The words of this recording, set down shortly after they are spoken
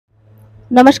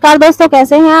नमस्कार दोस्तों,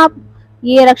 कैसे हैं आप।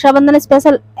 ये रक्षाबंधन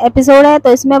स्पेशल एपिसोड है,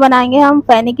 तो इसमें बनाएंगे हम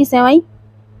फैनी की सेवई।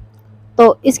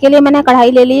 तो इसके लिए मैंने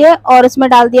कढ़ाई ले ली है और इसमें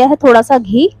डाल दिया है थोड़ा सा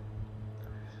घी।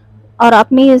 और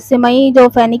अपनी सिमई, जो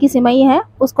फैनी की सिमई है,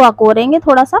 उसको अकोरेंगे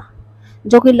थोड़ा सा,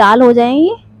 जो कि लाल हो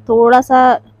जाएंगी। थोड़ा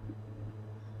सा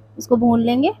इसको भून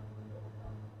लेंगे।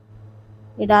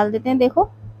 ये डाल देते हैं। देखो,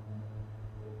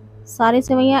 सारी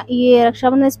सेवइयाँ, ये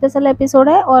रक्षाबंधन स्पेशल एपिसोड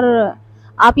है और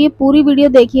आप ये पूरी वीडियो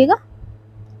देखिएगा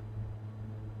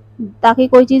ताकि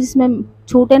कोई चीज़ इसमें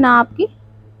छूटे ना आपकी।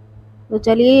 तो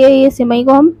चलिए, ये सिमई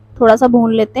को हम थोड़ा सा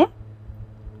भून लेते हैं।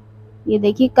 ये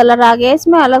देखिए, कलर आ गया है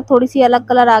इसमें, अलग थोड़ी सी अलग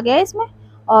कलर आ गया है इसमें।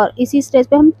 और इसी स्टेज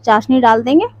पे हम चाशनी डाल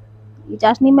देंगे। ये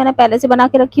चाशनी मैंने पहले से बना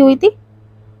के रखी हुई थी।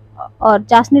 और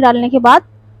चाशनी डालने के बाद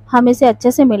हम इसे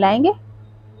अच्छे से मिलाएंगे।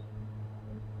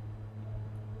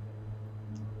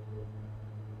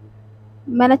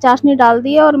 मैंने चाशनी डाल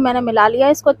दी है और मैंने मिला लिया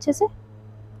इसको अच्छे से।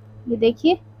 ये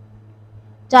देखिए,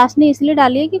 चाशनी इसलिए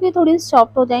डाली है क्योंकि थोड़ी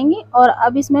सॉफ्ट हो जाएंगी। और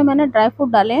अब इसमें मैंने ड्राई फ्रूट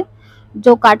डाले हैं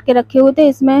जो काट के रखे हुए थे।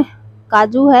 इसमें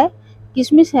काजू है,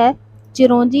 किशमिश है,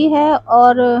 चिरौंजी है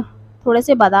और थोड़े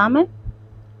से बादाम है।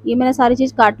 ये मैंने सारी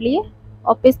चीज़ काट ली है।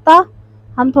 और पिस्ता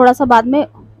हम थोड़ा सा बाद में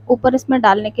ऊपर इसमें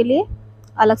डालने के लिए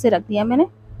अलग से रख दिया मैंने।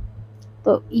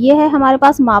 तो ये है हमारे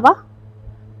पास मावा।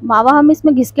 मावा हम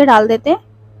इसमें घिस के डाल देते हैं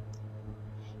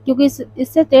क्योंकि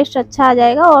इससे टेस्ट अच्छा आ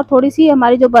जाएगा और थोड़ी सी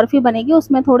हमारी जो बर्फ़ी बनेगी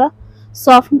उसमें थोड़ा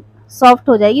सॉफ्ट सॉफ्ट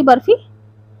हो जाएगी बर्फ़ी।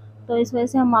 तो इस वजह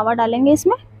से हम मावा डालेंगे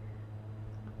इसमें।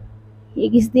 ये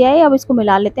घिस दिया है, अब इसको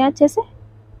मिला लेते हैं अच्छे से।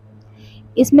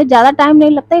 इसमें ज़्यादा टाइम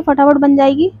नहीं लगता, ये फटाफट बन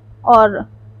जाएगी। और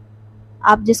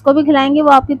आप जिसको भी खिलाएंगे वो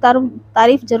आपकी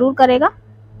तारीफ़ ज़रूर करेगा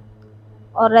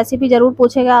और रेसिपी ज़रूर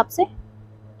पूछेगा आपसे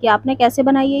कि आपने कैसे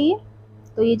बनाई है ये।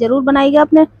 तो ये ज़रूर बनाइएगा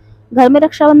अपने घर में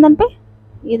रक्षाबंधन पे।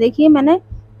 ये देखिए, मैंने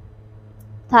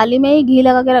थाली में ही घी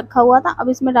लगा के रखा हुआ था। अब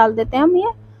इसमें डाल देते हैं हम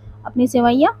ये अपनी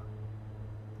सेवइयाँ।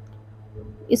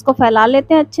 इसको फैला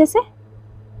लेते हैं अच्छे से।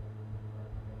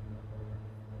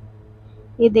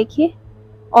 ये देखिए,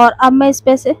 और अब मैं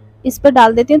इस पे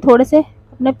डाल देती हूँ थोड़े से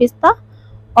अपने पिस्ता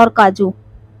और काजू।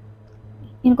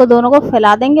 इनको दोनों को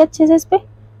फैला देंगे अच्छे से इस पे,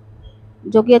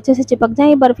 जो कि अच्छे से चिपक जाए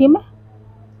ये बर्फ़ी में।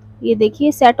 ये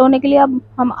देखिए, सेट होने के लिए अब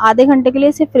हम आधे घंटे के लिए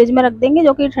इसे फ्रिज में रख देंगे,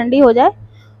 जो कि ठंडी हो जाए।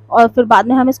 और फिर बाद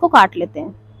में हम इसको काट लेते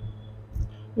हैं।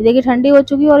 ये देखिए, ठंडी हो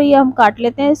चुकी है और ये हम काट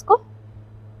लेते हैं इसको,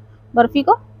 बर्फ़ी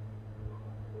को।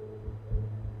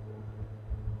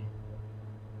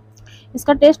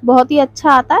 इसका टेस्ट बहुत ही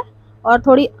अच्छा आता है और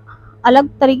थोड़ी अलग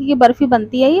तरीके की बर्फ़ी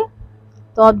बनती है ये।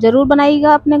 तो आप ज़रूर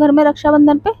बनाइएगा अपने घर में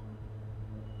रक्षाबंधन पे।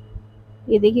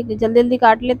 ये देखिए, जल्दी जल्दी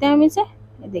काट लेते हैं हम इसे।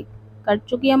 ये देख, कट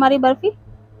चुकी है हमारी बर्फ़ी।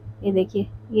 ये देखिए,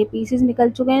 ये पीसेस निकल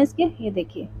चुके हैं इसके। ये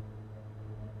देखिए,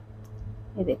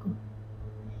 ये देखो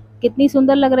कितनी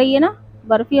सुंदर लग रही है ना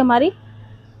बर्फ़ी हमारी।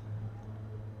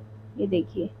 ये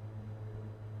देखिए,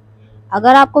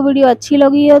 अगर आपको वीडियो अच्छी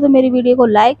लगी है तो मेरी वीडियो को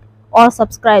लाइक और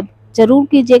सब्सक्राइब ज़रूर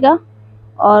कीजिएगा।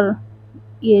 और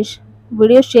ये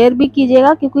वीडियो शेयर भी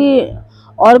कीजिएगा क्योंकि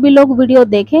और भी लोग वीडियो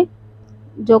देखें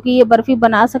जो कि ये बर्फ़ी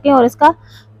बना सकें और इसका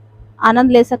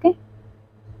आनंद ले सकें।